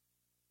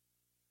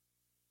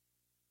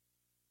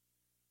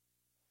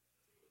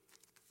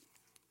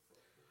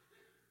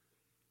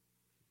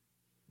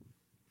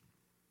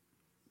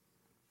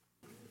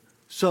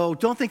So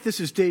don't think this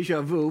is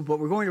deja vu, but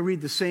we're going to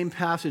read the same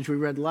passage we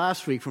read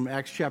last week from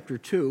Acts chapter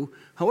 2.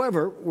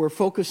 However, we're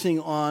focusing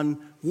on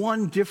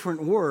one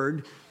different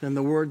word than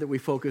the word that we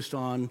focused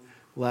on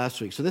last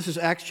week. So this is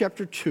Acts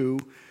chapter 2,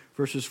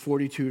 verses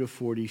 42 to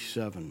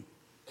 47.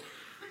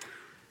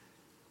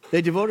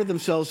 They devoted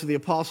themselves to the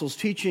apostles'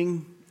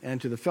 teaching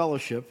and to the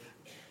fellowship,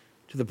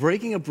 to the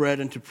breaking of bread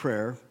and to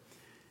prayer.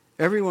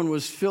 Everyone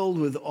was filled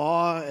with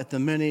awe at the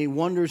many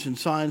wonders and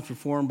signs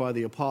performed by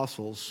the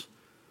apostles.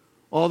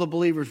 All the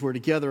believers were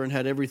together and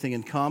had everything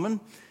in common.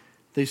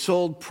 They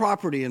sold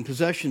property and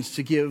possessions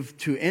to give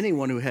to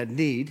anyone who had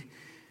need.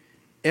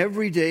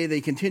 Every day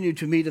they continued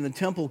to meet in the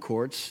temple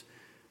courts.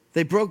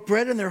 They broke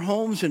bread in their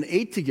homes and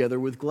ate together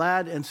with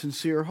glad and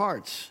sincere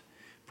hearts,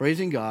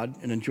 praising God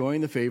and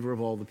enjoying the favor of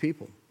all the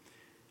people.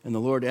 And the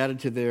Lord added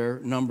to their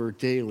number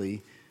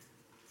daily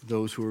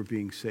those who were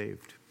being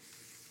saved.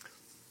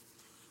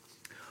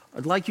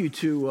 I'd like you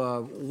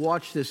to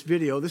watch this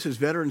video. This is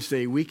Veterans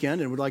Day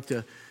weekend, and we'd like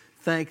to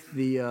thank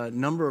the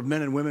number of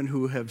men and women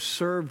who have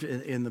served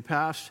in the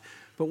past.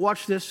 But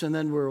watch this, and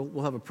then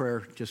we'll have a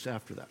prayer just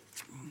after that.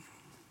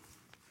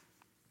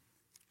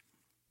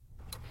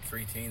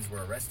 3 teens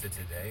were arrested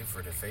today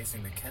for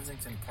defacing the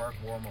Kensington Park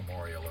War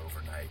Memorial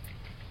overnight.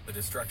 The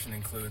destruction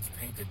includes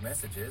painted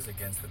messages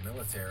against the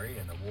military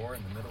and the war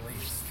in the Middle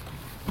East.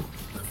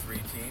 The 3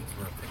 teens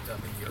were picked up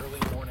in the early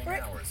morning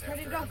hours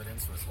after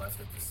evidence was left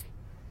at the scene.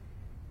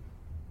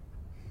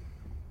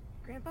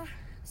 Grandpa,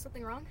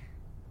 something wrong?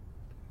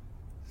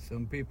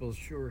 Some people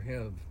sure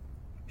have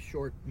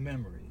short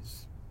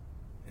memories,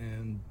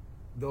 and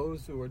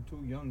those who are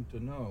too young to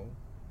know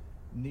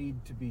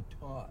need to be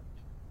taught.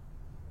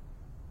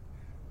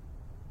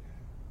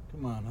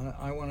 Come on,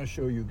 I want to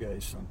show you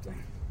guys something.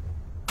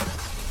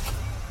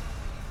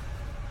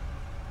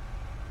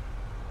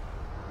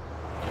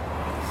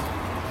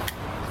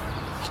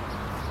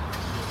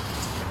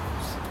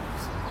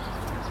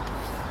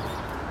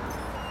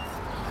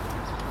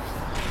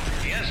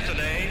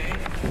 Yesterday,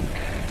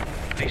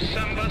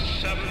 December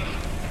 7th,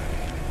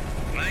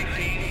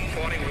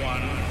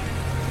 1941,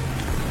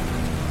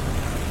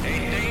 a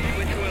date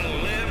which will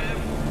live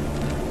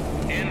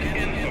in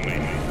infamy.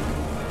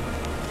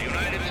 The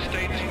United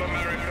States of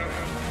America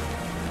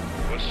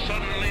was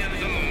suddenly and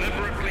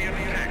deliberately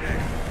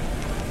attacked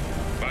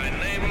by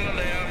naval and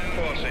air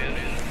forces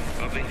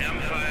of the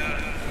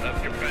Empire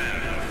of Japan.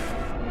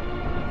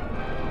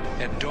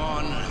 At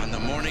dawn on the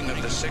morning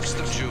of the 6th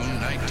of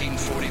June,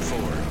 1944,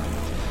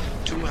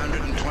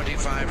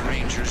 225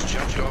 Rangers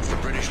jumped off the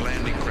British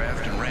landing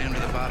craft and ran to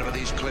the bottom of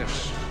these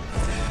cliffs.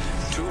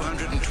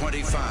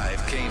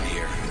 225 came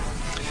here.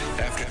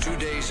 After 2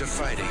 days of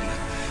fighting,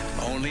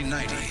 only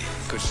 90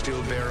 could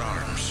still bear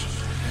arms.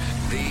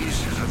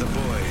 These are the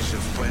boys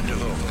of Pointe du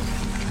Hoc.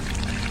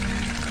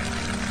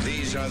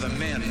 These are the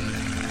men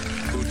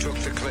who took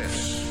the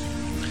cliffs.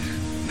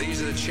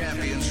 These are the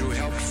champions who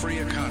helped free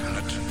a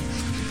continent.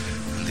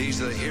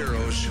 These are the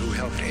heroes who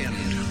helped end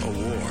a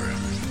war.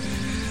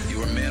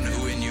 You are men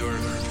who in your,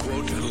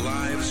 quote,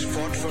 lives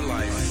fought for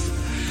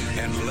life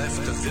and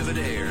left the vivid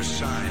air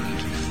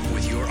signed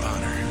with your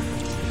honor.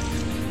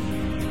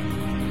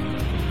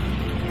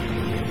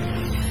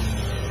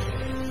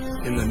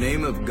 In the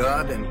name of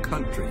God and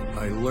country,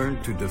 I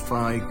learned to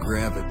defy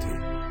gravity.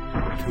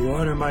 To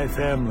honor my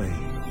family,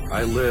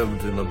 I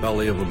lived in the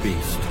belly of a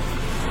beast.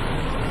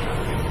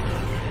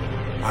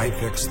 I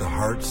fixed the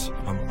hearts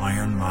of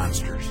iron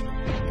monsters.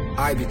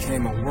 I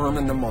became a worm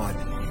in the mud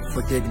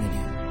for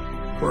dignity,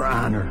 for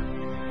honor,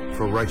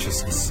 for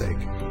righteousness'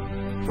 sake,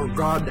 for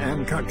God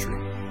and country.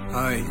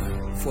 I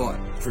fought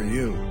for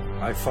you.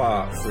 I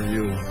fought for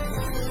you.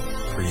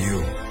 For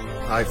you.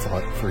 I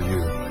fought for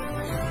you.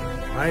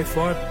 I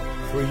fought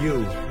for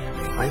you.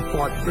 I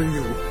fought for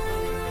you.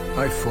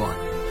 I fought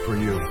for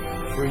you.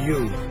 For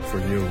you. For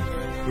you.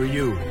 For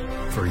you.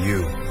 For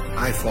you.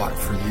 I fought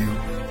for you.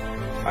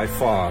 I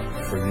fought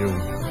for you.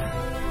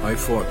 I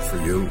fought for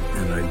you,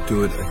 and I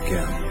do it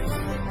again.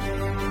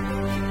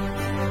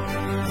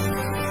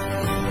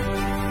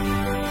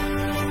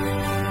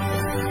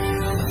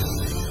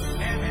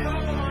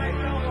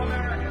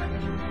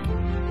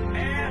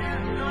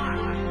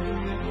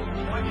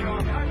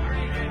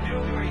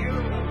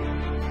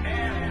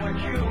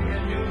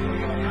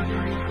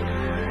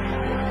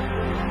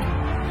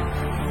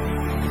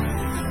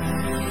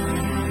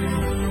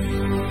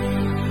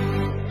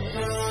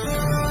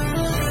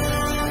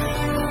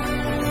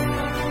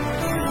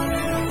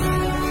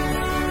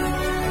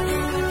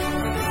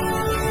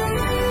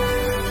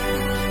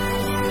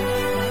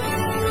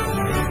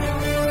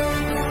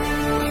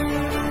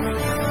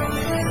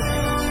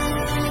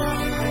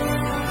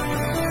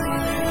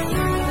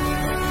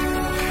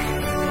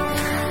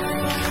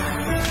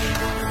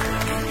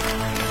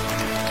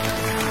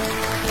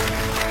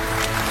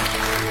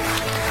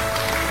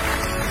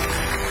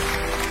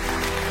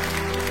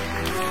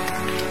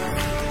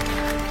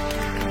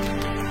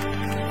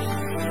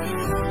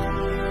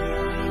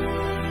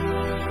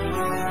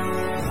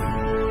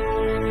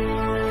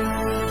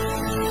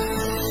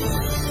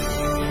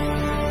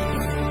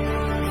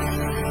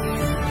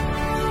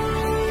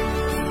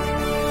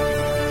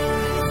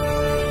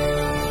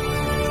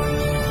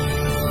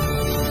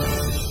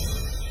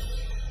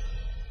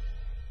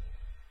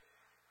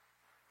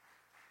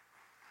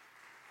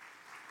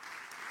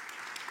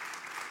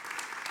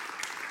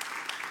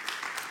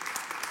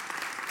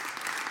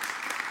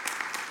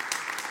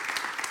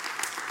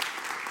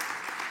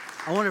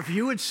 I wonder if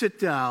you would sit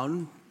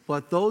down,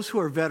 but those who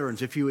are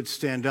veterans, if you would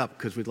stand up,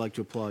 because we'd like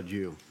to applaud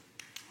you.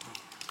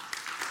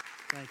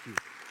 Thank you.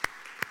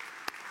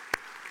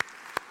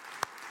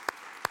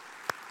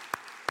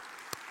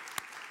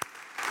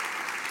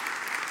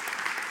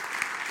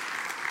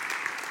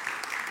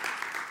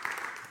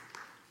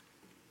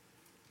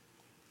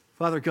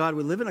 Father God,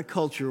 we live in a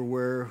culture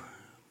where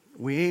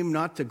we aim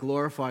not to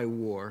glorify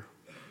war,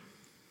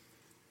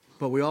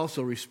 but we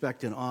also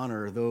respect and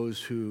honor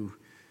those who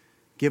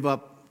give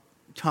up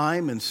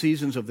time and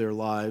seasons of their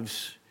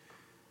lives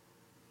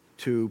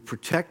to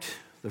protect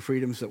the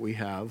freedoms that we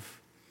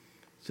have,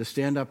 to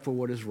stand up for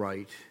what is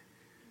right,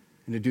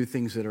 and to do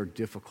things that are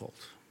difficult.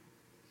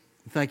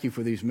 Thank you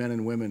for these men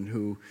and women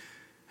who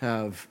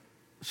have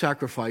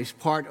sacrificed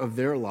part of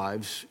their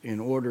lives in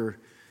order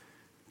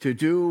to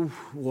do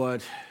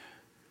what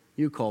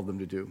you called them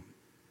to do.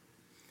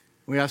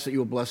 We ask that you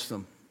will bless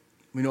them.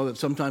 We know that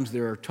sometimes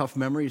there are tough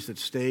memories that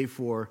stay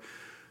for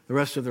the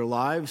rest of their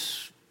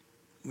lives.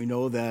 We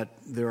know that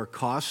there are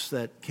costs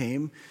that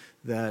came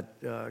that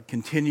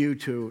continue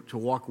to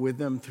walk with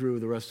them through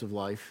the rest of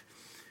life.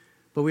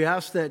 But we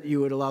ask that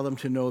you would allow them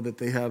to know that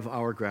they have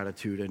our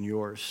gratitude and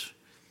yours.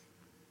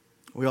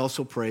 We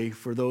also pray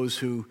for those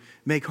who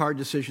make hard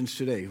decisions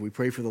today. We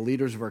pray for the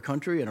leaders of our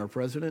country and our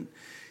president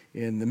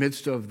in the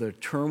midst of the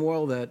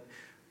turmoil that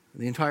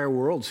the entire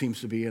world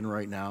seems to be in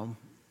right now.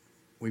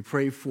 We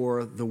pray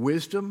for the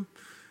wisdom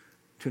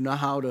to know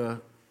how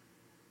to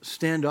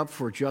stand up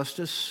for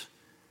justice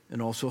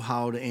and also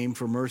how to aim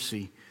for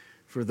mercy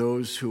for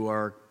those who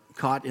are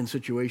caught in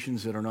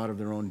situations that are not of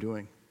their own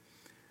doing.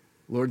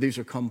 Lord, these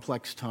are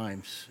complex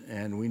times,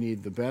 and we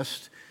need the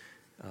best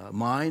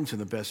minds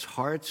and the best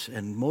hearts,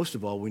 and most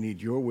of all, we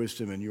need your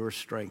wisdom and your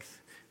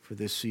strength for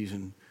this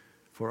season,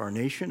 for our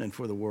nation and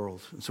for the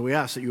world. And so we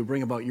ask that you would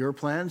bring about your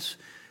plans,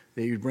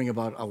 that you would bring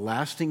about a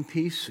lasting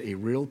peace, a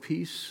real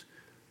peace,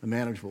 a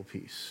manageable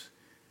peace.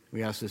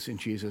 We ask this in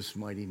Jesus'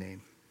 mighty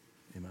name.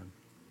 Amen.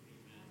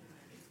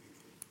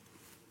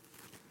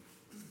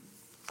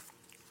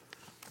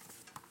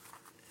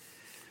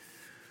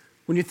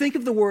 When you think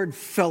of the word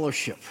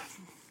fellowship,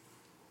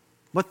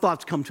 what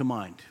thoughts come to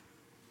mind?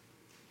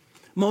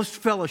 Most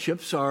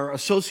fellowships are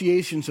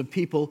associations of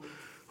people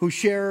who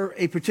share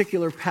a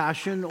particular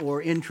passion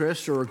or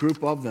interest or a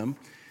group of them,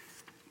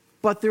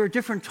 but there are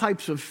different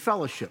types of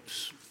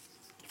fellowships.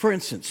 For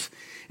instance,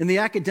 in the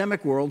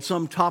academic world,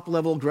 some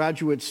top-level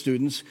graduate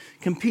students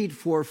compete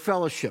for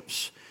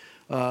fellowships.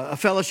 A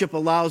fellowship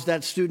allows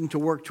that student to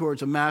work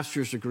towards a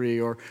master's degree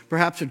or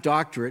perhaps a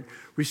doctorate,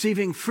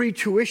 receiving free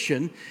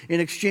tuition in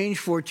exchange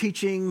for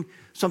teaching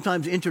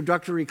sometimes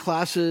introductory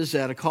classes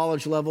at a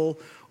college level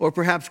or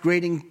perhaps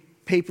grading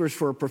papers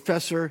for a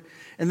professor.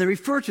 And they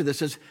refer to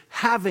this as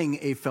having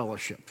a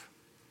fellowship.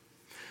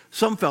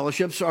 Some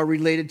fellowships are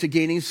related to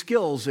gaining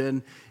skills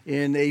in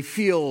a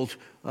field,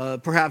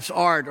 perhaps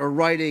art or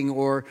writing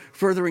or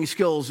furthering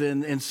skills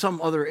in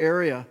some other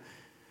area.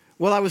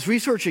 While I was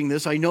researching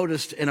this, I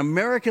noticed an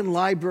American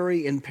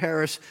Library in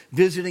Paris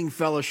visiting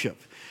fellowship,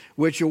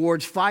 which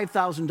awards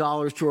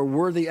 $5,000 to a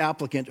worthy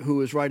applicant who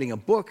is writing a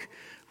book,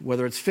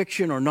 whether it's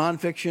fiction or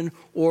nonfiction,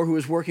 or who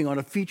is working on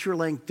a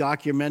feature-length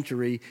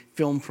documentary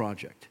film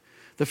project.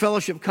 The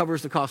fellowship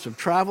covers the cost of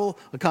travel,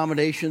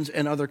 accommodations,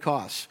 and other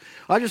costs.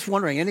 I was just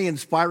wondering, any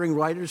inspiring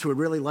writers who would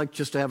really like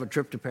just to have a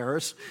trip to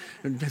Paris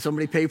and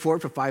somebody pay for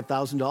it for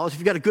 $5,000? If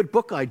you've got a good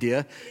book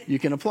idea, you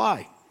can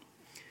apply.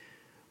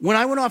 When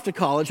I went off to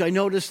college, I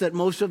noticed that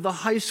most of the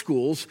high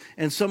schools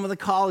and some of the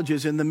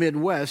colleges in the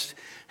Midwest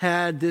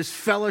had this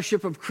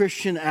fellowship of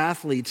Christian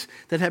athletes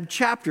that had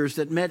chapters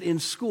that met in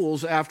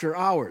schools after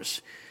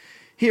hours.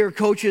 Here,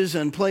 coaches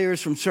and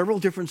players from several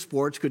different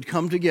sports could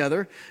come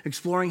together,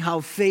 exploring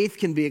how faith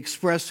can be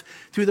expressed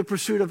through the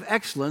pursuit of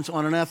excellence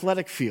on an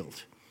athletic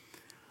field.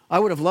 I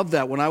would have loved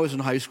that when I was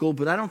in high school,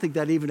 but I don't think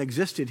that even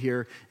existed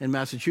here in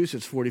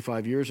Massachusetts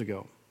 45 years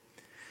ago.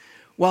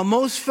 While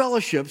most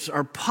fellowships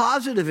are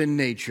positive in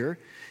nature,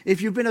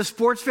 if you've been a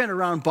sports fan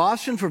around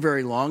Boston for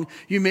very long,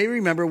 you may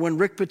remember when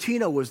Rick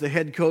Pitino was the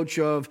head coach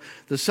of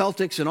the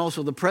Celtics and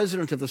also the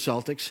president of the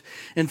Celtics,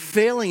 and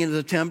failing in his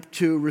attempt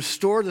to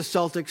restore the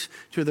Celtics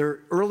to their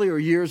earlier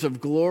years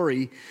of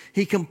glory,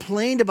 he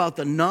complained about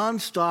the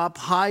nonstop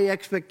high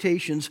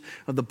expectations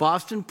of the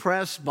Boston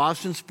press,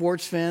 Boston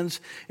sports fans,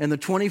 and the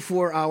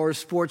 24-hour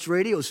sports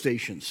radio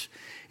stations.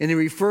 And he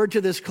referred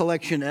to this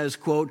collection as,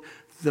 quote,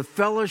 the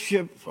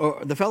fellowship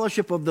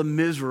of the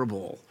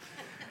miserable.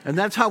 And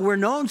that's how we're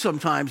known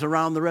sometimes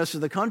around the rest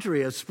of the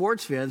country as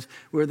sports fans.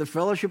 We're the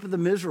fellowship of the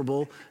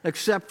miserable,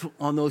 except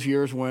on those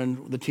years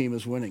when the team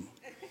is winning.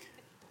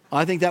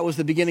 I think that was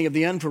the beginning of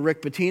the end for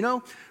Rick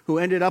Pitino, who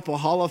ended up a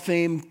Hall of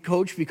Fame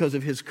coach because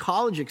of his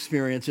college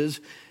experiences,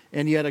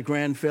 and yet a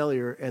grand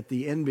failure at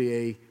the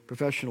NBA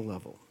professional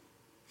level.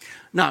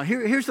 Now,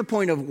 here's the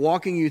point of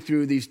walking you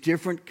through these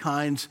different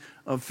kinds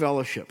of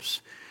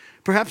fellowships.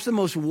 Perhaps the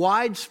most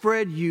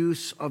widespread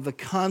use of the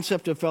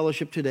concept of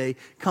fellowship today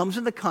comes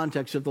in the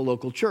context of the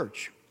local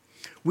church.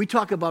 We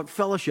talk about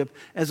fellowship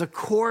as a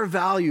core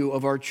value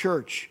of our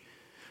church.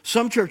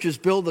 Some churches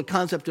build the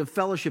concept of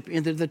fellowship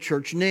into the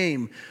church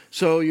name.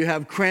 So you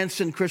have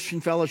Cranston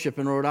Christian Fellowship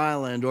in Rhode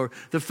Island, or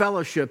the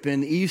Fellowship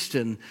in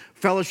Easton,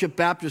 Fellowship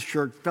Baptist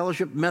Church,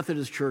 Fellowship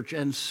Methodist Church,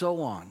 and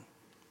so on.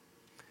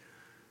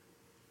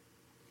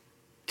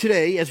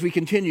 Today, as we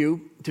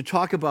continue to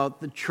talk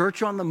about the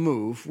Church on the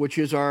Move, which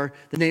is the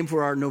name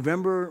for our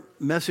November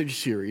message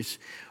series,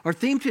 our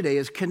theme today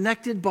is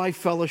Connected by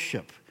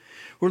Fellowship.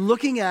 We're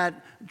looking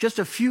at just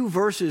a few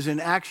verses in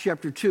Acts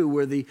chapter 2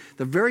 where the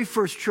very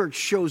first church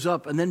shows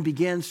up and then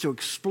begins to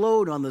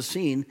explode on the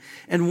scene.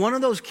 And one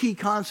of those key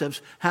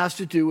concepts has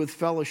to do with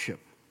fellowship.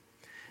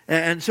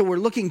 And so we're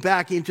looking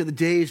back into the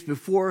days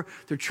before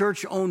the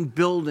church owned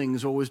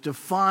buildings or was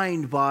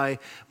defined by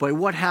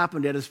what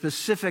happened at a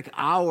specific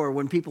hour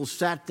when people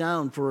sat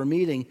down for a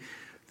meeting.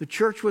 The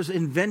church was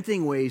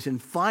inventing ways and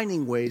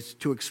finding ways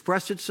to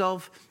express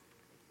itself,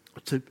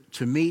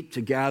 to meet,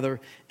 to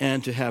gather,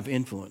 and to have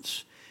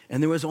influence.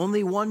 And there was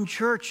only one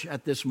church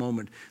at this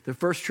moment, the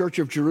first church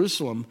of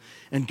Jerusalem,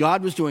 and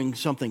God was doing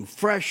something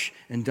fresh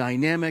and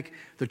dynamic.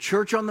 The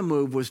Church on the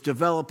Move was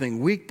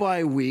developing week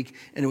by week,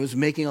 and it was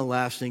making a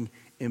lasting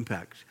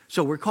impact.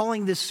 So we're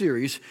calling this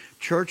series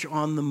Church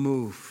on the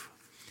Move.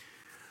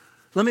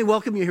 Let me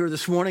welcome you here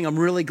this morning. I'm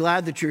really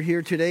glad that you're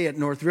here today at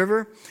North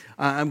River.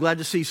 I'm glad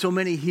to see so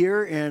many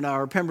here in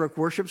our Pembroke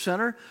Worship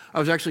Center. I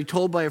was actually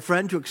told by a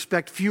friend to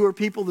expect fewer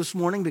people this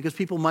morning because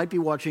people might be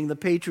watching the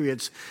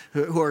Patriots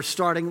who are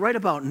starting right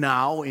about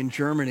now in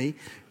Germany.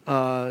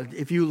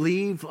 If you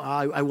leave,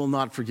 I will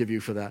not forgive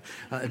you for that.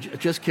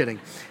 Just kidding.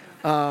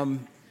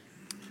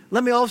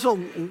 Let me also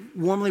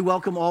warmly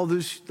welcome all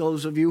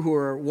those of you who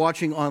are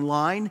watching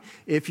online.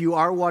 If you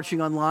are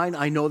watching online,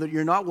 I know that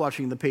you're not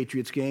watching the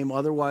Patriots game.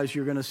 Otherwise,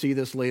 you're going to see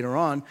this later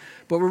on.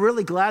 But we're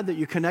really glad that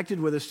you connected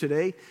with us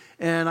today.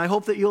 And I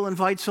hope that you'll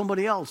invite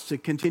somebody else to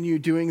continue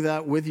doing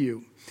that with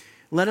you.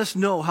 Let us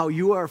know how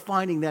you are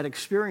finding that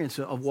experience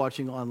of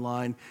watching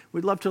online.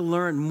 We'd love to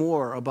learn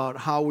more about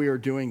how we are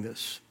doing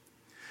this.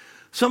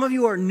 Some of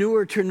you are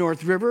newer to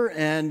North River,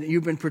 and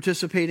you've been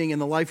participating in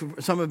the life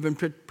of, some have been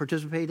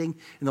participating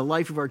in the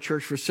life of our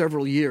church for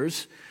several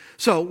years.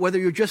 So whether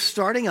you're just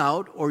starting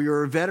out, or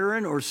you're a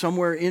veteran, or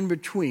somewhere in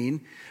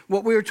between,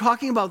 what we are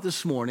talking about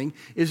this morning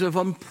is of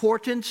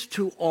importance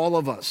to all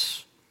of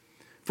us.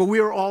 For we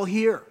are all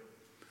here.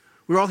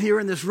 We're all here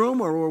in this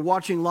room, or we're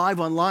watching live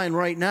online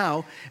right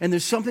now, and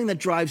there's something that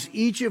drives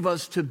each of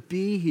us to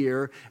be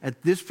here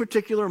at this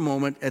particular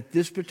moment, at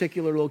this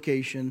particular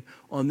location,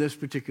 on this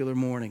particular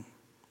morning.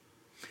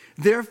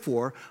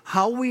 Therefore,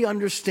 how we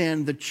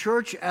understand the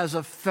church as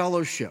a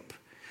fellowship,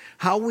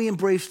 how we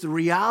embrace the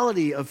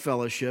reality of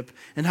fellowship,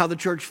 and how the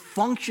church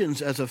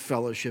functions as a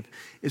fellowship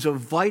is of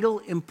vital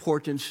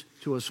importance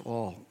to us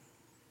all.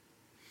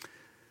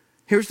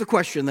 Here's the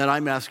question that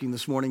I'm asking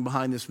this morning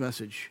behind this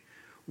message.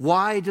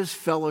 Why does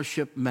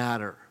fellowship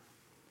matter?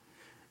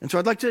 And so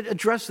I'd like to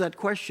address that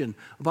question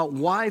about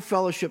why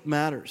fellowship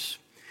matters.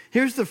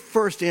 Here's the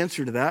first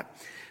answer to that.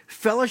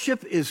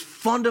 Fellowship is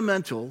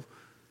fundamental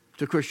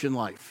to Christian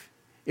life.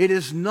 It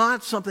is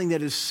not something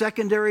that is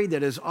secondary,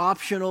 that is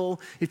optional.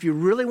 If you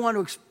really want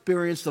to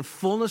experience the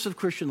fullness of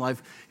Christian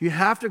life, you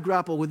have to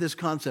grapple with this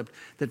concept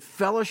that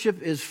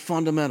fellowship is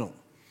fundamental.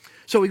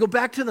 So we go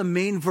back to the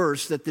main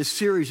verse that this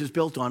series is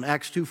built on,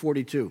 Acts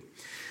 2:42.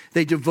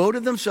 They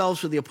devoted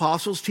themselves to the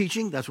apostles'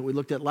 teaching, that's what we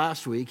looked at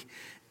last week,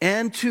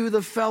 and to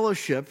the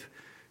fellowship,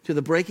 to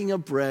the breaking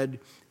of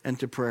bread, and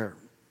to prayer.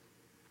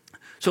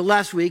 So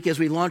last week, as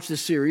we launched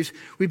this series,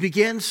 we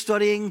began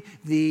studying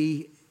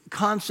the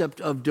concept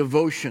of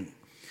devotion.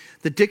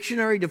 The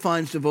dictionary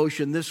defines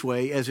devotion this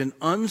way: as an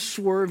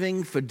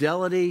unswerving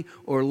fidelity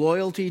or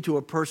loyalty to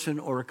a person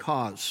or a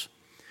cause.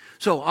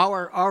 So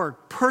our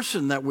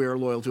person that we are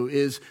loyal to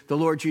is the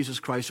Lord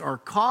Jesus Christ. Our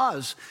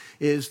cause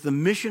is the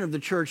mission of the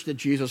church that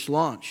Jesus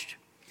launched.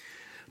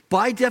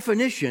 By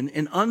definition,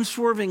 an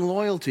unswerving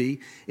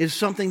loyalty is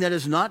something that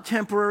is not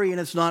temporary and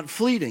it's not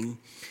fleeting.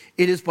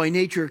 It is by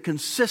nature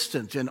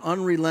consistent and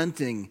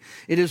unrelenting.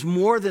 It is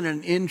more than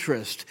an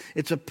interest.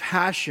 It's a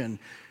passion,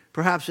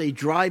 perhaps a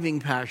driving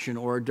passion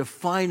or a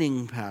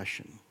defining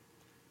passion.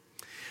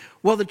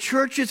 While the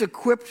church is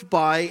equipped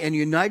by and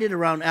united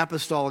around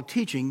apostolic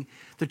teaching,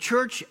 the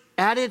church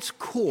at its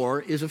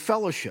core is a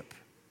fellowship.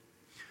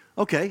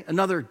 Okay,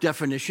 another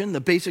definition,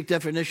 the basic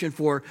definition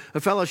for a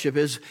fellowship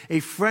is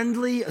a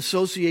friendly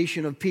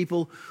association of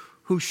people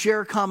who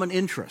share common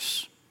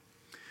interests.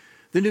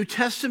 The New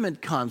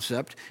Testament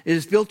concept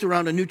is built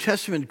around a New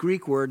Testament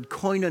Greek word,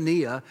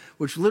 koinonia,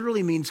 which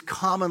literally means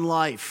common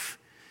life.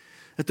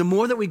 That the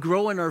more that we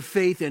grow in our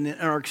faith and in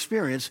our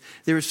experience,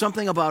 there is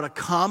something about a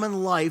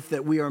common life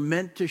that we are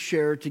meant to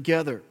share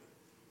together.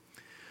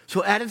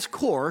 So at its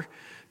core,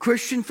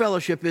 Christian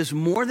fellowship is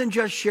more than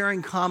just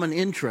sharing common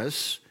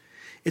interests.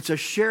 It's a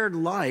shared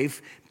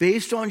life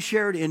based on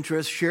shared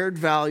interests, shared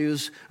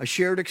values, a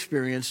shared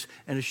experience,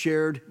 and a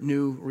shared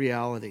new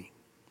reality.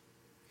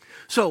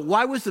 So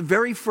why was the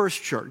very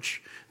first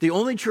church, the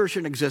only church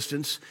in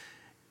existence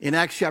in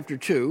Acts chapter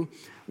 2,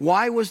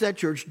 why was that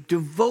church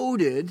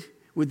devoted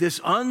with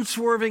this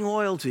unswerving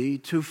loyalty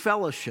to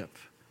fellowship?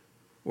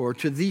 or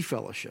to the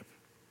fellowship?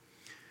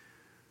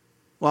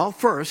 Well,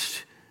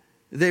 first,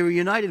 they were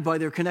united by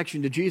their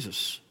connection to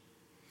Jesus.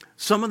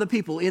 Some of the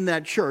people in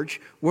that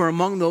church were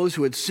among those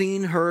who had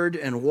seen, heard,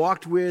 and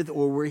walked with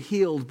or were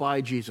healed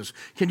by Jesus.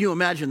 Can you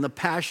imagine the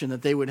passion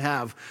that they would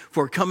have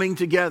for coming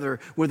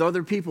together with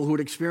other people who had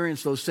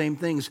experienced those same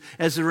things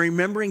as they're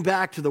remembering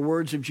back to the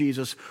words of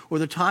Jesus or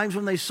the times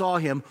when they saw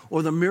him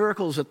or the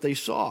miracles that they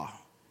saw?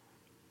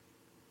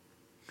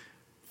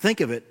 Think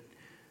of it.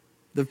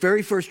 The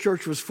very first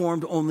church was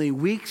formed only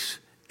weeks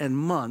and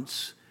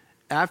months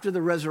after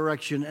the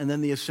resurrection and then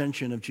the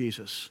ascension of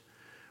Jesus.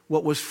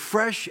 What was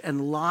fresh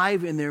and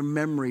live in their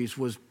memories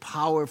was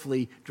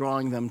powerfully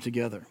drawing them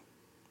together.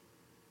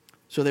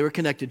 So they were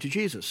connected to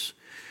Jesus.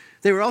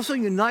 They were also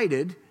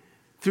united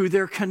through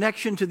their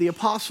connection to the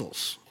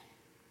apostles.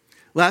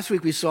 Last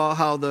week we saw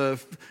how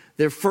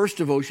their first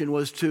devotion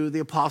was to the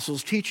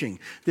apostles' teaching.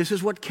 This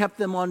is what kept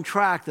them on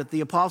track, that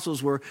the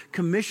apostles were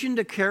commissioned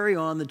to carry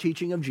on the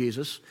teaching of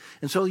Jesus.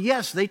 And so,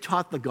 yes, they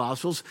taught the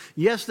Gospels.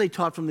 Yes, they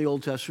taught from the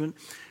Old Testament.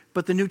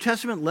 But the New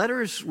Testament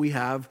letters we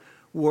have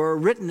were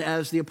written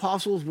as the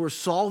apostles were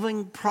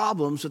solving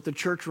problems that the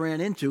church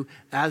ran into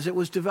as it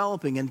was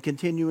developing and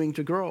continuing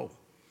to grow.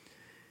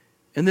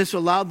 And this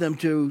allowed them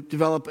to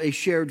develop a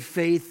shared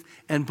faith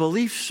and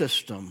belief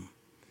system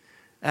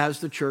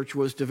as the church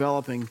was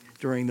developing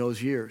during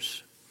those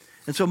years.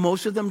 And so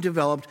most of them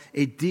developed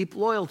a deep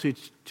loyalty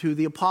to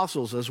the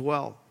apostles as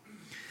well.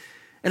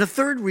 And a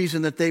third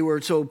reason that they were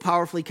so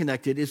powerfully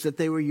connected is that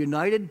they were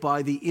united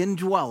by the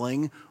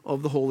indwelling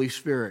of the Holy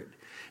Spirit.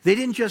 They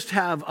didn't just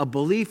have a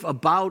belief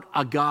about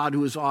a God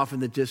who is off in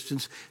the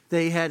distance.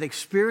 They had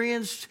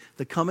experienced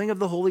the coming of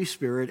the Holy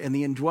Spirit and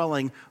the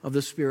indwelling of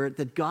the Spirit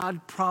that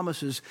God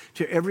promises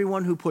to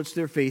everyone who puts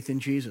their faith in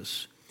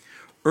Jesus.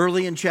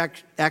 Early in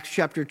Acts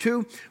chapter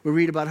 2, we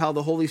read about how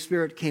the Holy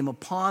Spirit came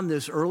upon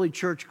this early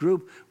church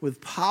group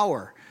with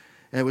power.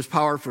 And it was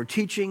power for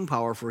teaching,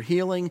 power for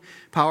healing,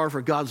 power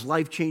for God's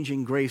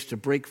life-changing grace to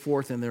break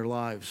forth in their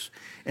lives.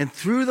 And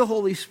through the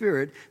Holy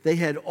Spirit, they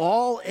had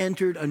all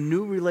entered a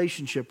new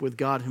relationship with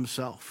God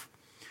himself.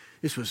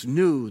 This was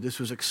new. This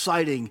was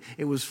exciting.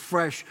 It was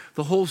fresh.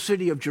 The whole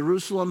city of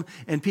Jerusalem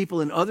and people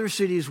in other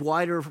cities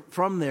wider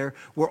from there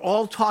were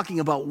all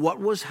talking about what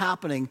was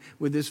happening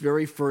with this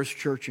very first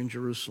church in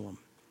Jerusalem.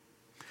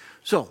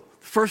 So,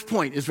 the first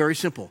point is very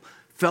simple.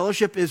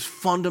 Fellowship is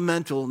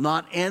fundamental,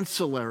 not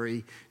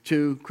ancillary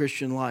to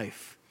Christian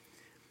life.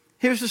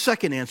 Here's the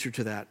second answer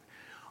to that.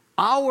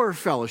 Our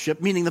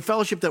fellowship, meaning the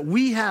fellowship that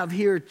we have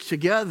here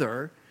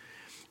together,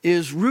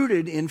 is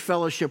rooted in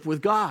fellowship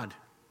with God.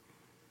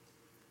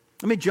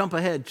 Let me jump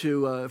ahead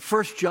to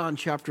 1 John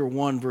chapter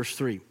 1, verse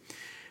 3.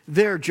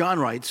 There, John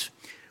writes,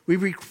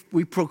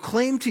 we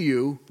proclaim to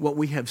you what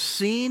we have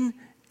seen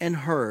and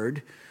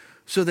heard,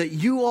 so that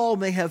you all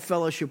may have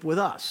fellowship with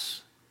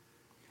us.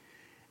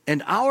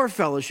 And our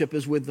fellowship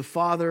is with the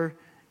Father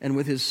and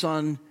with his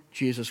Son,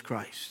 Jesus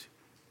Christ.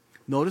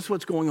 Notice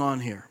what's going on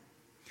here.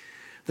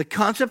 The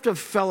concept of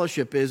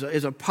fellowship is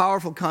a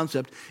powerful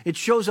concept. It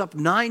shows up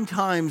 9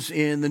 times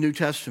in the New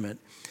Testament.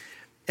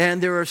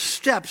 And there are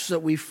steps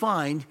that we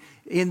find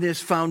in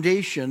this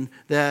foundation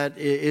that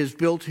is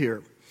built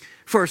here.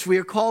 First, we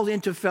are called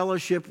into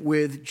fellowship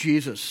with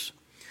Jesus.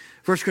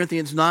 1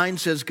 Corinthians 9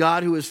 says,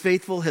 God who is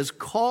faithful has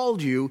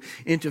called you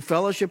into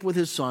fellowship with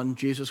his Son,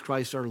 Jesus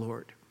Christ our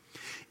Lord.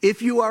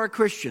 If you are a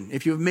Christian,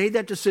 if you've made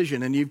that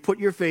decision and you've put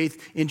your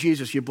faith in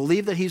Jesus, you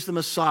believe that he's the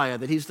Messiah,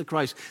 that he's the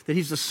Christ, that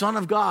he's the Son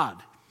of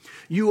God,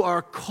 you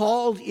are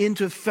called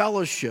into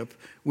fellowship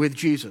with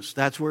Jesus.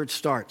 That's where it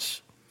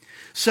starts.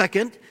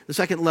 Second, the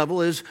second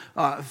level is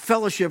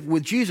fellowship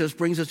with Jesus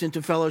brings us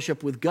into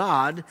fellowship with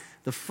God,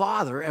 the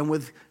Father, and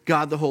with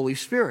God, the Holy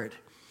Spirit.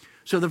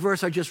 So the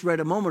verse I just read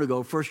a moment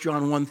ago, 1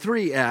 John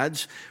 1:3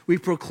 adds, we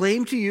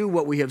proclaim to you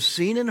what we have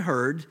seen and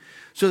heard,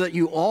 so that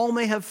you all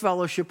may have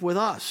fellowship with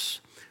us.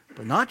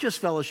 But not just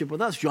fellowship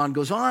with us. John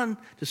goes on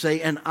to say,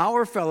 and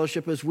our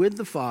fellowship is with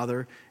the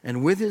Father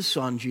and with his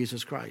Son,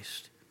 Jesus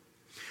Christ.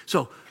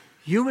 So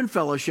human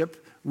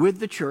fellowship with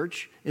the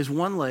church is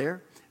one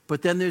layer,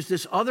 but then there's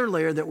this other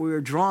layer that we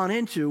are drawn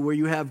into where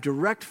you have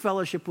direct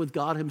fellowship with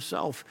God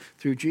himself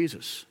through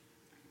Jesus.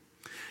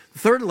 The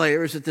third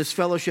layer is that this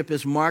fellowship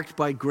is marked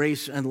by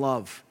grace and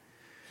love.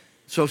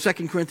 So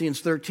 2 Corinthians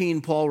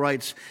 13, Paul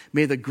writes,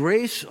 may the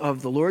grace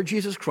of the Lord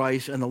Jesus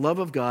Christ and the love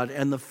of God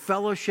and the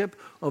fellowship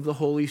of the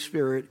Holy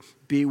Spirit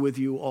be with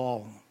you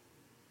all.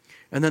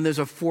 And then there's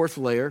a fourth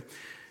layer.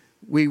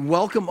 We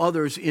welcome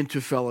others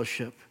into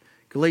fellowship.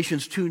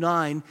 Galatians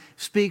 2:9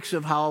 speaks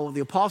of how the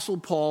Apostle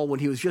Paul,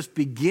 when he was just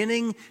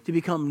beginning to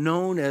become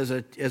known as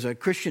a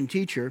Christian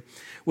teacher,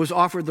 was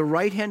offered the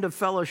right hand of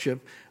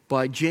fellowship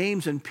by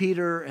James and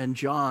Peter and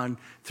John,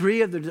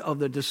 3 of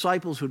the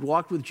disciples who'd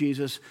walked with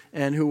Jesus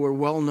and who were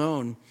well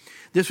known.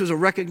 This was a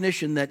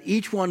recognition that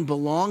each one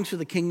belongs to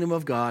the kingdom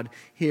of God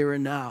here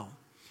and now.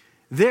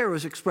 There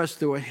was expressed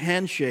through a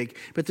handshake,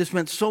 but this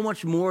meant so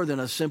much more than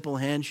a simple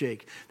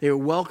handshake. They were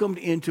welcomed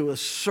into a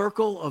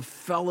circle of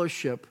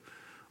fellowship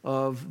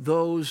of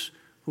those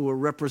who were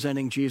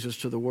representing Jesus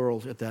to the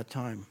world at that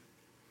time.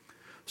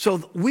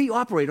 So we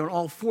operate on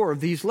all four of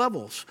these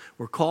levels.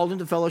 We're called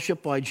into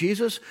fellowship by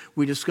Jesus.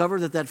 We discover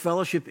that that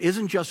fellowship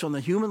isn't just on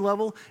the human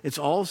level. It's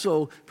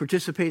also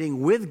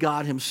participating with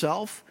God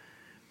himself.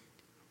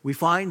 We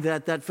find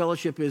that that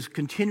fellowship is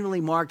continually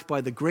marked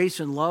by the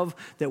grace and love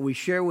that we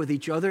share with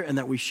each other and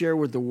that we share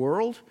with the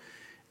world.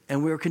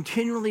 And we're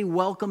continually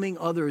welcoming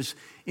others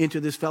into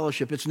this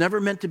fellowship. It's never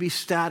meant to be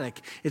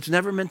static. It's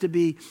never meant to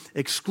be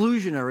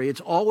exclusionary. It's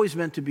always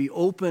meant to be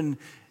open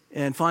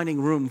and finding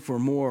room for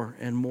more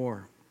and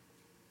more.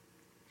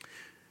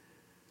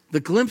 The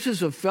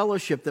glimpses of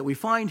fellowship that we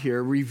find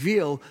here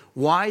reveal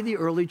why the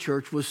early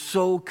church was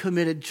so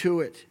committed to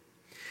it.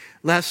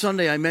 Last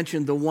Sunday, I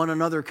mentioned the one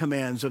another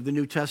commands of the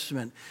New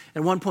Testament.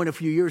 At one point a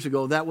few years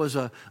ago, that was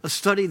a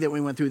study that we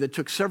went through that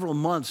took several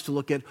months to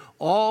look at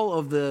all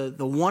of the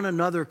one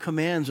another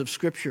commands of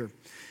Scripture.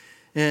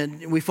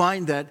 And we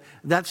find that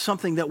that's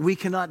something that we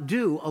cannot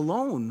do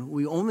alone.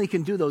 We only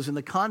can do those in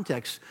the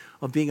context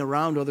of being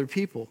around other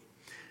people.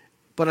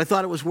 But I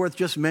thought it was worth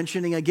just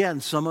mentioning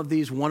again some of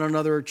these one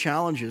another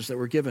challenges that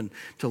were given: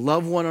 to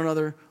love one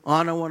another,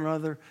 honor one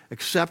another,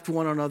 accept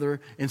one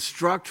another,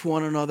 instruct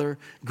one another,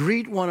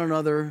 greet one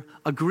another,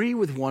 agree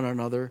with one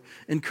another,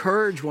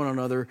 encourage one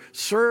another,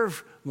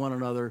 serve one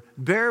another,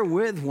 bear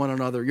with one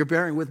another. You're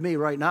bearing with me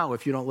right now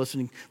if you don't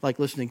like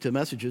listening to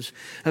messages.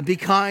 Be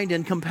kind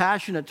and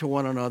compassionate to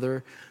one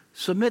another,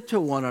 submit to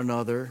one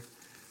another,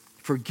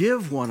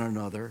 forgive one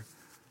another,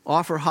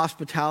 offer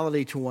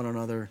hospitality to one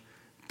another,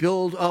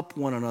 build up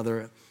one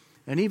another,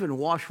 and even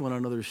wash one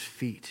another's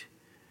feet.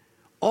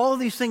 All of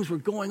these things were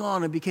going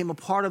on and became a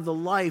part of the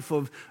life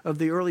of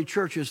the early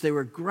churches. They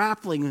were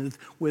grappling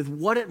with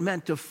what it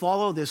meant to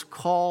follow this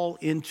call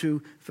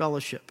into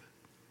fellowship.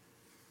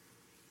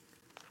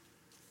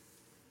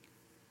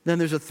 Then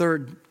there's a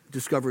third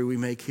discovery we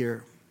make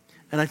here,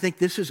 and I think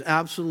this is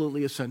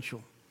absolutely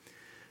essential.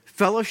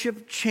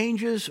 Fellowship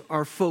changes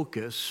our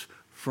focus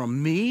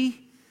from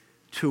me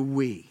to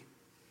we.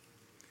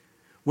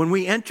 When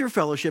we enter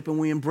fellowship and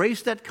we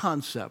embrace that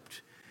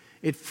concept,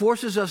 it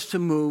forces us to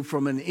move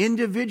from an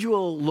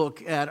individual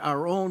look at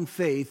our own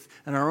faith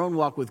and our own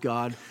walk with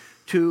God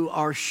to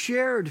our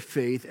shared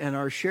faith and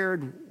our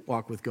shared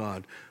walk with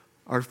God.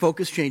 Our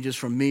focus changes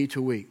from me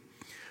to we.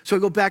 So I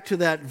go back to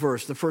that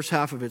verse. The first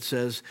half of it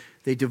says,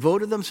 they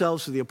devoted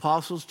themselves to the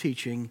apostles'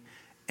 teaching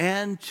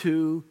and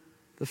to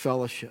the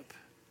fellowship.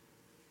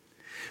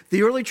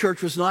 The early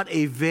church was not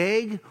a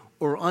vague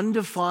or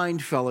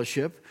undefined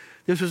fellowship.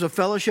 This was a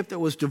fellowship that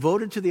was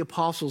devoted to the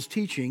apostles'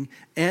 teaching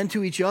and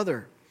to each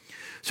other.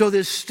 So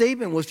this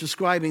statement was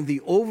describing the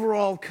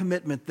overall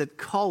commitment that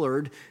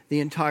colored the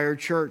entire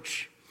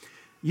church.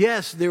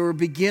 Yes, there were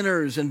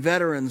beginners and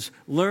veterans,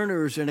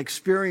 learners and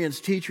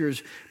experienced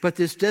teachers, but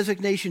this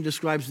designation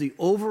describes the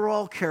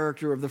overall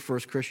character of the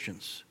first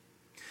Christians.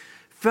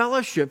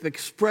 Fellowship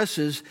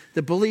expresses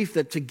the belief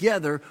that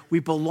together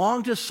we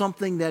belong to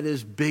something that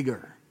is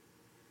bigger.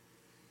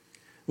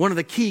 One of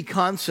the key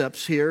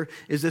concepts here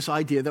is this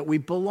idea that we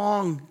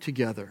belong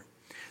together.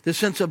 This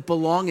sense of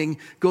belonging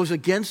goes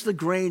against the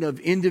grain of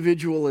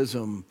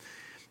individualism.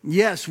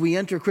 Yes, we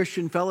enter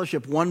Christian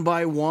fellowship one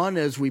by one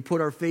as we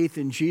put our faith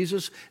in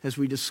Jesus, as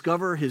we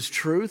discover his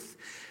truth.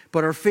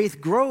 But our faith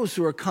grows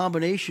through a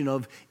combination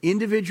of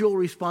individual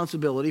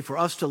responsibility for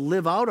us to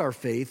live out our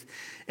faith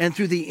and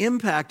through the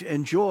impact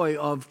and joy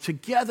of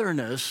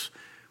togetherness,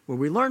 where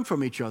we learn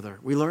from each other,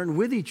 we learn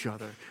with each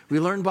other, we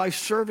learn by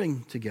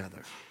serving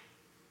together.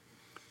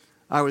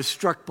 I was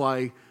struck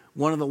by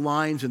one of the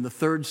lines in the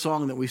third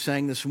song that we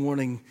sang this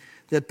morning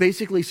that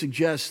basically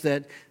suggests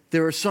that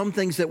there are some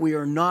things that we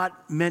are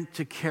not meant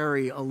to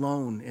carry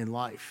alone in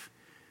life.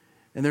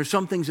 And there are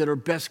some things that are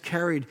best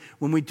carried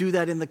when we do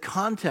that in the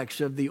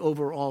context of the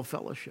overall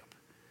fellowship.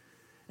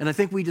 And I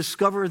think we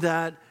discover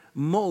that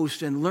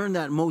most and learn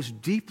that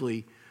most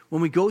deeply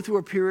when we go through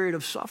a period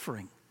of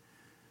suffering.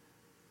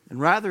 And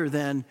rather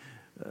than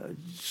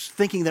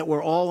thinking that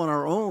we're all on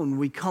our own,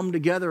 we come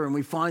together and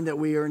we find that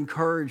we are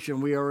encouraged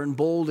and we are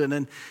emboldened,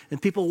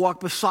 and people walk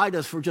beside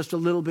us for just a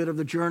little bit of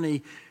the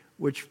journey,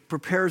 which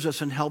prepares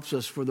us and helps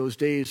us for those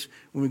days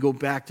when we go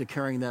back to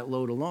carrying that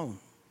load alone.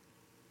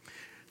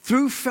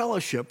 Through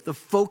fellowship, the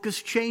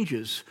focus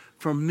changes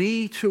from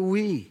me to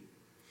we.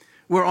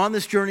 We're on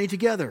this journey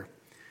together,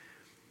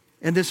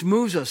 and this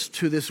moves us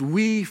to this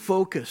we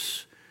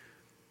focus.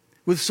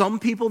 With some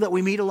people that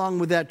we meet along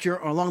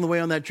the way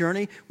on that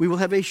journey, we will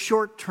have a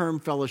short-term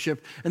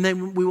fellowship, and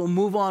then we will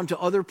move on to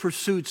other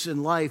pursuits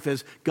in life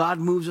as God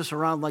moves us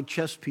around like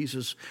chess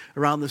pieces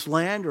around this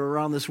land or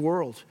around this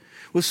world.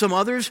 With some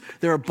others,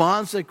 there are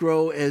bonds that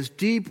grow as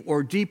deep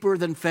or deeper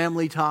than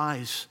family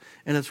ties,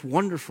 and it's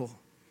wonderful.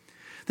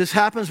 This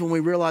happens when we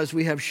realize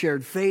we have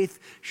shared faith,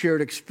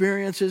 shared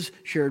experiences,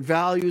 shared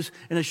values,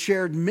 and a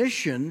shared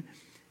mission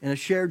and a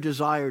shared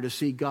desire to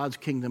see God's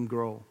kingdom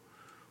grow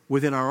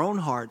within our own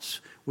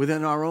hearts,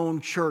 within our own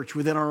church,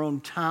 within our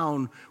own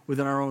town,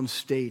 within our own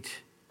state.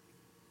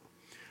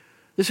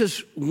 This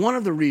is one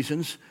of the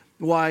reasons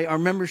why our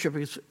membership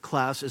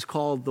class is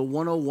called the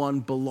 101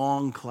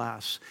 Belong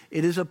class.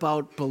 It is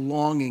about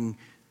belonging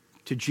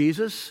to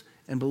Jesus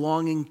and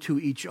belonging to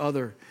each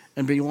other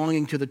and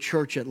belonging to the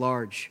church at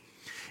large.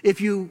 If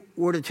you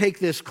were to take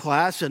this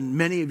class, and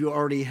many of you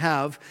already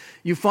have,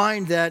 you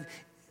find that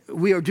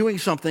we are doing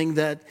something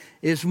that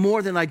is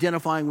more than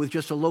identifying with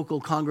just a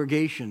local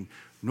congregation,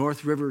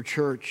 North River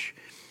Church.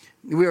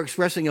 We are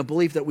expressing a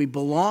belief that we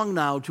belong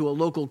now to a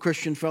local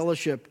Christian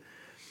fellowship,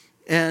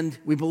 and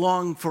we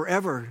belong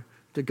forever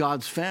to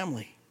God's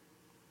family.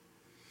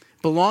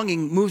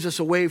 Belonging moves us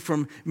away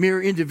from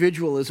mere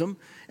individualism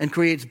and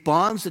creates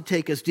bonds that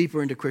take us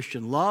deeper into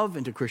Christian love,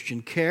 into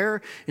Christian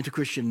care, into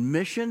Christian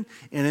mission,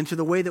 and into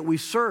the way that we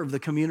serve the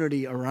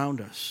community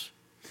around us.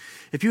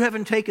 If you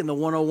haven't taken the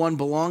 101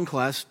 Belong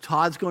class,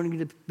 Todd's going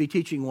to be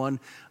teaching one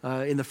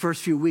in the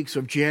first few weeks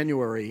of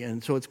January,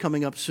 and so it's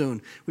coming up soon.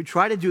 We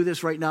try to do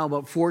this right now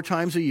about 4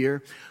 times a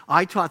year.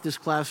 I taught this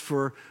class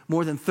for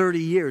more than 30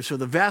 years, so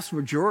the vast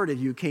majority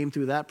of you came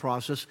through that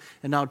process,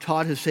 and now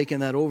Todd has taken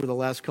that over the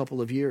last couple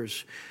of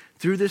years.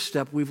 Through this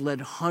step, we've led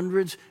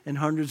hundreds and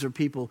hundreds of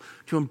people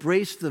to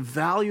embrace the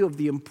value of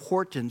the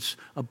importance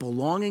of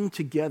belonging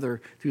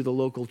together through the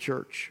local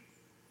church.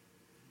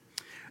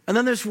 And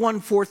then there's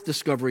one fourth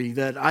discovery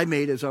that I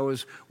made as I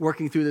was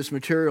working through this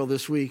material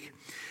this week.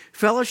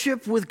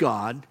 Fellowship with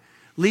God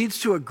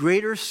leads to a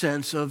greater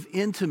sense of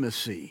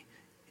intimacy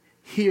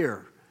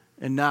here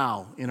and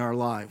now in our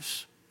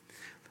lives.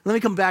 Let me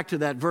come back to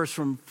that verse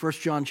from 1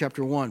 John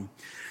chapter 1.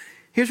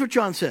 Here's what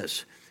John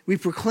says. We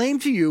proclaim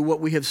to you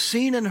what we have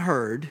seen and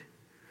heard,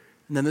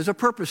 and then there's a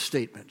purpose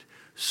statement,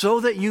 so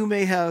that you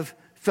may have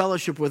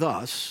fellowship with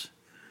us,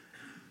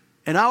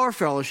 and our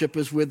fellowship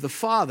is with the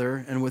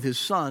Father and with his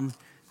Son,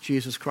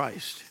 Jesus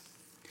Christ.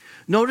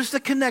 Notice the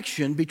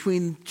connection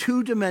between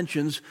 2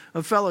 dimensions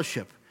of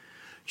fellowship.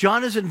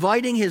 John is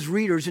inviting his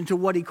readers into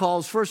what he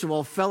calls, first of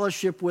all,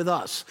 fellowship with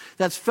us.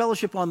 That's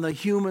fellowship on the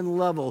human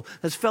level.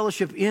 That's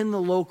fellowship in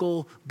the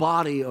local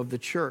body of the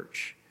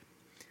church.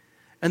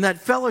 And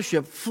that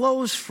fellowship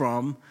flows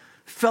from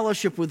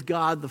fellowship with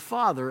God the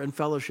Father and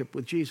fellowship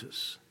with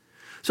Jesus.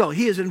 So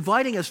he is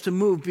inviting us to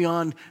move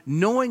beyond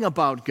knowing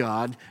about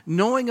God,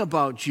 knowing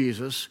about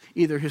Jesus,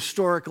 either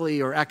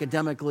historically or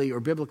academically or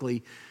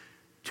biblically,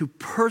 to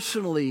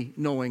personally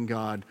knowing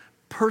God,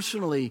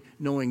 personally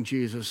knowing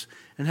Jesus,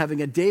 and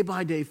having a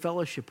day-by-day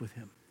fellowship with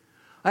him.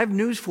 I have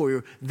news for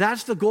you.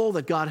 That's the goal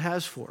that God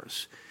has for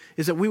us,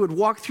 is that we would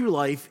walk through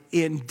life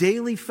in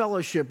daily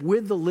fellowship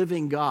with the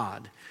living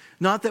God.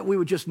 Not that we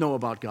would just know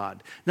about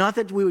God, not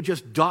that we would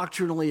just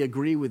doctrinally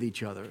agree with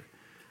each other,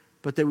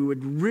 but that we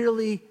would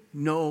really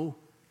know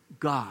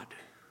God.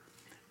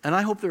 And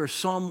I hope there are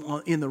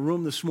some in the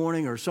room this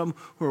morning or some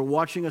who are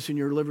watching us in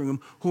your living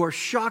room who are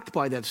shocked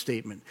by that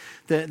statement.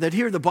 That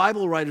here the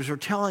Bible writers are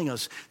telling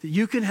us that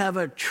you can have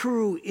a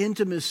true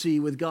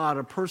intimacy with God,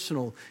 a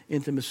personal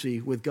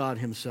intimacy with God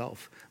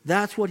himself.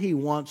 That's what he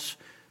wants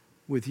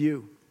with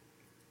you.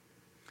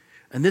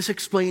 And this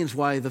explains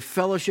why the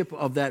fellowship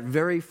of that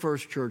very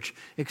first church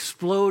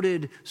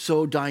exploded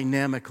so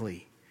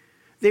dynamically.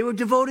 They were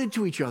devoted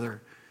to each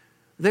other.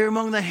 They're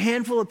among the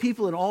handful of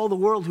people in all the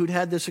world who'd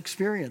had this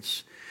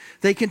experience.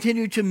 They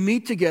continued to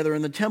meet together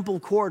in the temple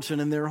courts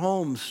and in their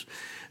homes.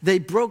 They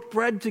broke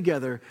bread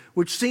together,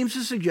 which seems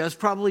to suggest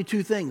probably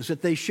 2 things,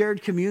 that they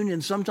shared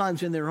communion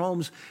sometimes in their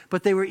homes,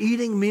 but they were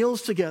eating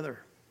meals together.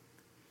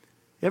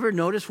 You ever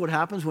notice what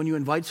happens when you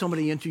invite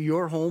somebody into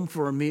your home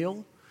for a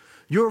meal?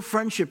 Your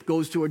friendship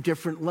goes to a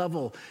different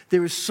level.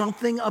 There is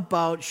something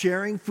about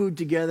sharing food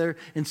together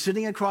and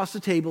sitting across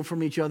the table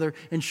from each other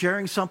and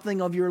sharing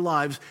something of your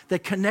lives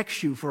that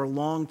connects you for a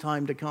long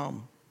time to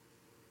come.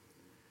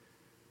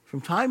 From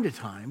time to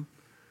time,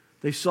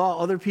 they saw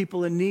other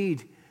people in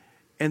need,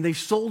 and they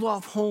sold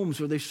off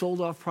homes or they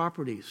sold off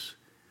properties.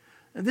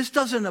 And this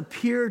doesn't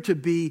appear to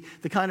be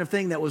the kind of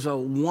thing that was a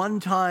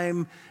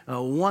one-time,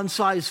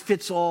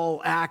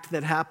 one-size-fits-all act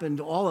that happened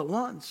all at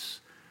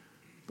once,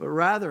 but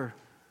rather,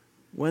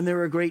 when there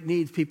were great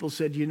needs, people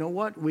said, you know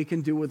what, we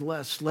can do with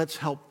less. Let's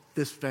help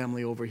this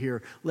family over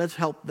here. Let's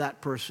help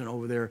that person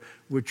over there.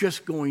 We're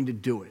just going to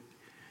do it.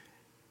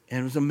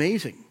 And it was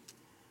amazing.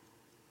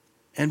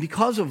 And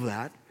because of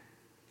that,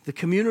 the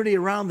community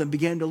around them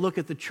began to look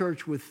at the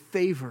church with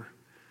favor.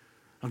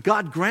 Now,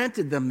 God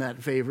granted them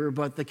that favor,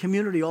 but the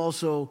community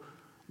also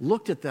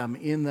looked at them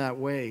in that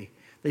way.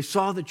 They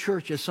saw the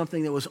church as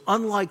something that was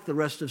unlike the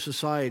rest of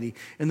society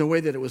in the way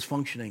that it was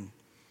functioning.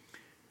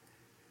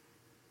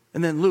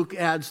 And then Luke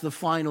adds the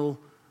final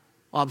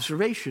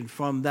observation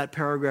from that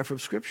paragraph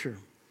of Scripture.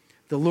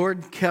 The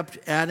Lord kept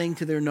adding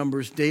to their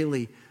numbers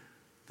daily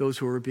those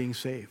who were being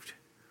saved.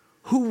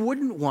 Who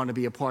wouldn't want to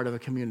be a part of a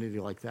community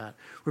like that,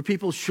 where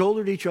people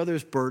shouldered each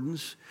other's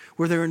burdens,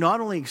 where they were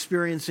not only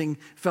experiencing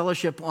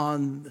fellowship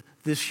on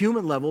this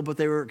human level, but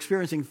they were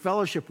experiencing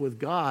fellowship with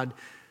God,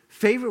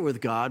 favor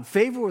with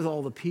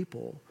all the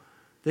people.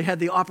 They had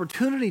the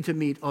opportunity to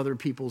meet other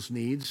people's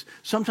needs.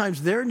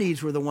 Sometimes their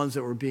needs were the ones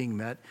that were being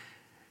met.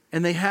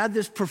 And they had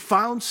this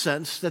profound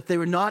sense that they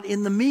were not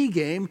in the me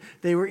game,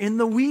 they were in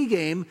the we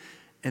game,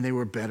 and they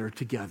were better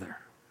together.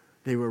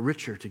 They were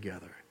richer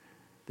together.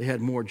 They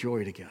had more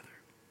joy together.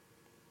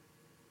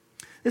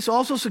 This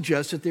also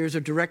suggests that there's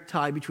a direct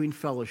tie between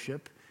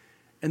fellowship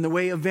and the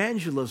way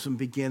evangelism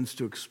begins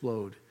to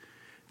explode.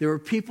 There are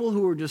people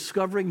who are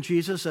discovering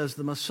Jesus as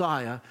the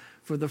Messiah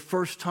for the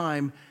first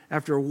time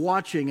after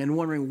watching and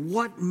wondering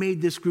what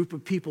made this group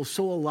of people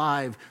so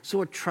alive,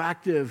 so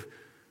attractive,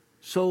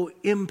 so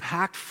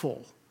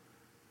impactful.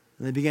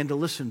 And they began to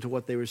listen to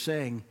what they were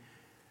saying,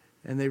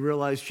 and they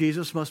realized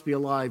Jesus must be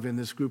alive in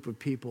this group of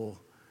people.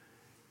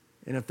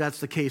 And if that's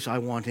the case, I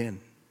want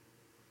in.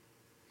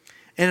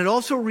 And it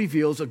also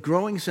reveals a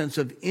growing sense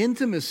of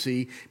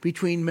intimacy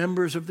between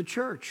members of the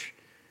church.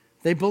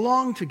 They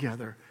belong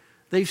together.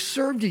 They've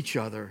served each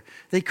other.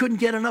 They couldn't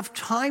get enough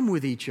time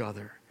with each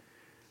other.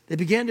 They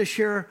began to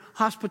share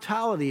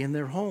hospitality in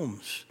their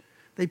homes.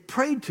 They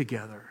prayed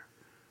together.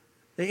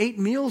 They ate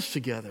meals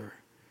together.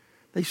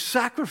 They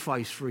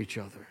sacrificed for each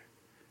other.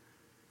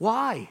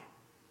 Why?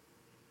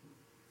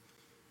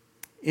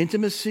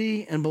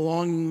 Intimacy and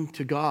belonging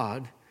to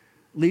God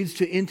leads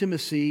to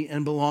intimacy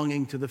and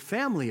belonging to the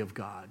family of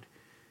God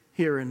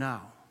here and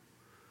now.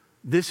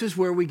 This is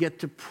where we get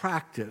to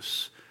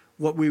practice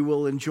what we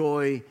will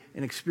enjoy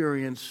and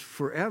experience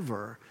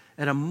forever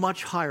at a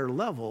much higher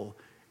level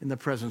in the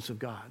presence of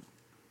God.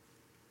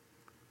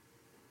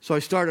 So I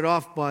started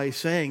off by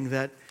saying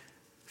that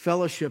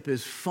fellowship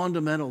is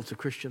fundamental to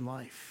Christian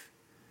life.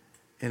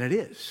 And it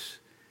is,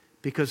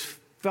 because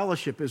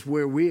fellowship is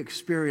where we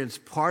experience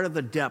part of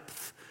the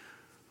depth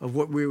of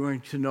what we're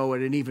going to know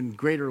at an even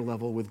greater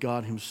level with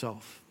God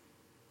himself.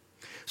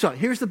 So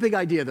here's the big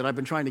idea that I've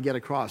been trying to get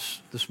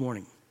across this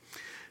morning.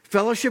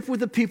 Fellowship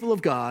with the people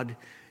of God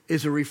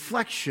is a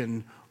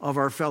reflection of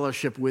our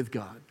fellowship with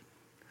God.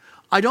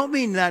 I don't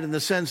mean that in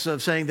the sense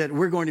of saying that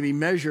we're going to be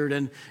measured,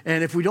 and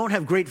if we don't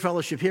have great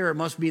fellowship here, it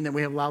must mean that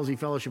we have lousy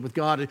fellowship with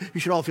God, and you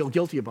should all feel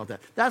guilty about that.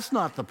 That's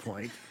not the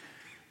point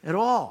at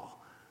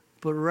all.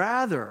 But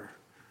rather,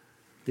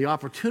 the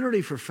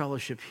opportunity for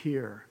fellowship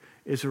here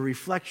is a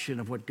reflection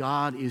of what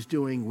God is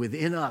doing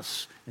within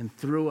us and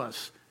through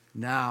us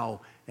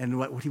now, and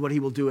what he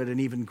will do at an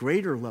even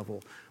greater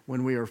level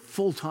when we are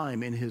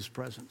full-time in his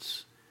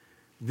presence.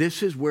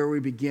 This is where we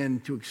begin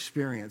to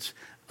experience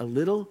a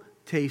little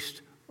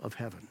taste of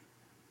heaven.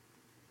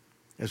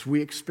 As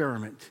we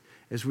experiment,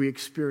 as we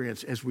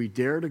experience, as we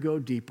dare to go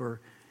deeper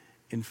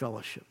in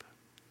fellowship.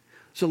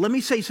 So let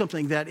me say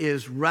something that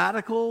is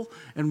radical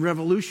and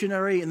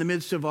revolutionary in the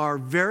midst of our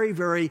very,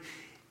 very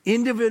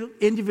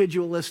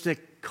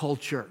individualistic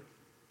culture.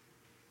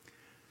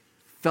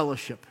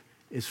 Fellowship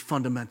is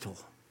fundamental.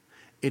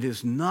 It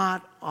is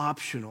not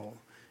optional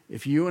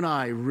if you and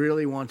I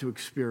really want to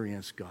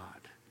experience God.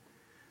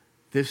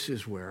 This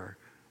is where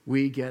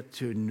we get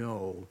to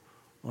know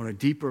on a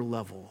deeper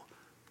level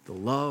the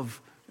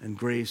love and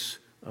grace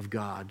of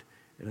God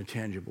in a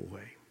tangible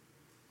way.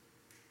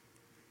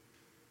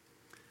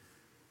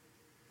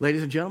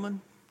 Ladies and gentlemen,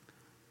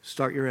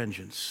 start your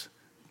engines.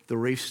 The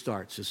race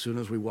starts as soon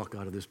as we walk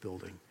out of this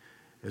building,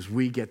 as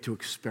we get to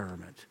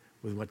experiment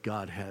with what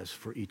God has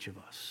for each of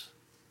us.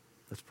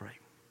 Let's pray.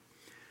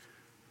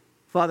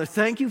 Father,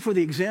 thank you for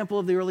the example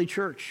of the early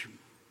church.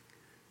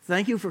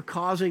 Thank you for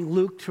causing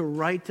Luke to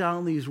write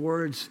down these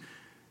words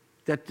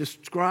that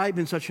describe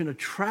in such an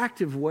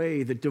attractive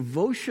way the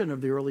devotion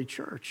of the early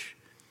church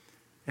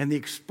and the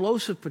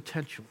explosive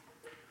potential.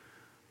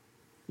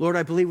 Lord,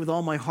 I believe with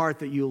all my heart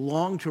that you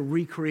long to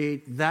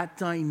recreate that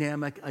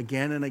dynamic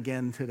again and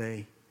again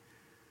today.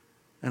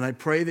 And I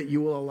pray that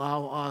you will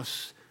allow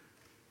us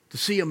to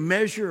see a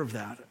measure of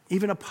that,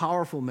 even a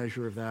powerful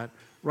measure of that,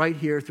 right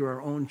here through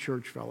our own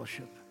church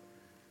fellowship.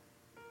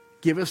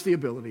 Give us the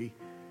ability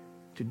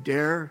to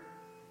dare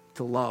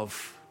to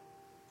love,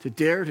 to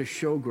dare to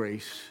show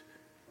grace,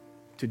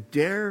 to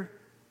dare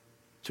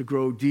to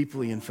grow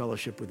deeply in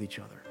fellowship with each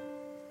other.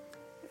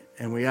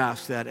 And we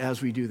ask that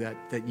as we do that,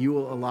 that you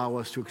will allow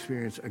us to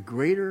experience a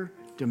greater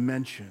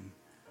dimension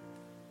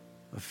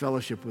of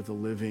fellowship with the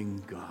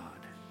living God.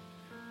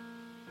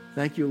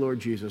 Thank you, Lord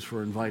Jesus,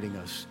 for inviting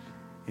us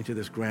into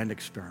this grand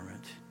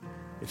experiment.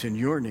 It's in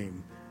your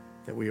name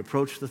that we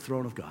approach the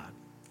throne of God.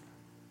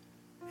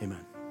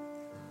 Amen.